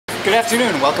Good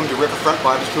afternoon, welcome to Riverfront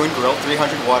Barbeque Grill,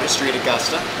 300 Water Street,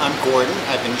 Augusta. I'm Gordon.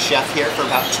 I've been chef here for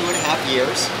about 2.5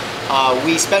 years.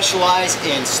 We specialize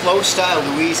in slow-style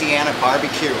Louisiana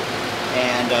barbecue,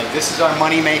 and this is our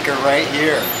moneymaker right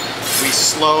here. We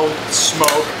slow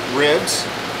smoke ribs,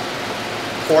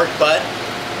 pork butt,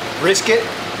 brisket,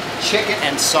 chicken,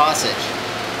 and sausage.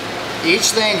 Each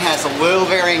thing has a little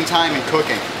varying time in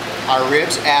cooking. Our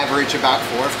ribs average about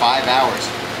 4 or 5 hours,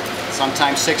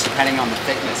 sometimes 6 depending on the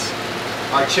thickness.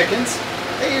 Our chickens,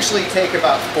 they usually take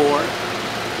about 4.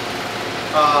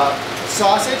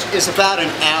 Sausage is about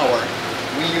an hour.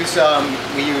 We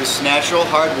use natural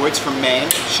hardwoods from Maine,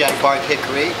 shag bark,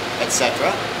 hickory,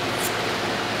 etc.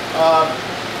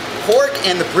 Pork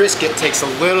and the brisket takes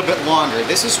a little bit longer.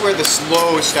 This is where the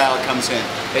slow style comes in.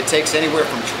 It takes anywhere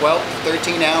from 12 to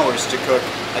 13 hours to cook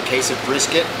a case of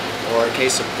brisket or a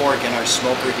case of pork in our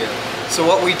smoker here. So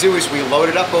what we do is we load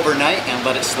it up overnight and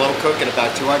let it slow cook at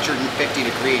about 250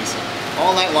 degrees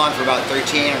all night long for about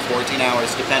 13 or 14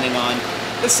 hours depending on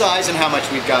the size and how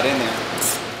much we've got in there.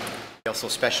 We also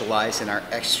specialize in our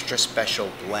extra special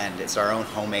blend. It's our own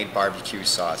homemade barbecue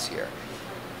sauce here.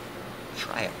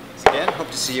 Try it. Again, hope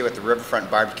to see you at the Riverfront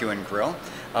Barbeque and Grill.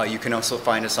 You can also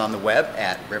find us on the web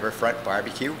at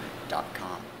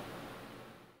riverfrontbarbecue.com.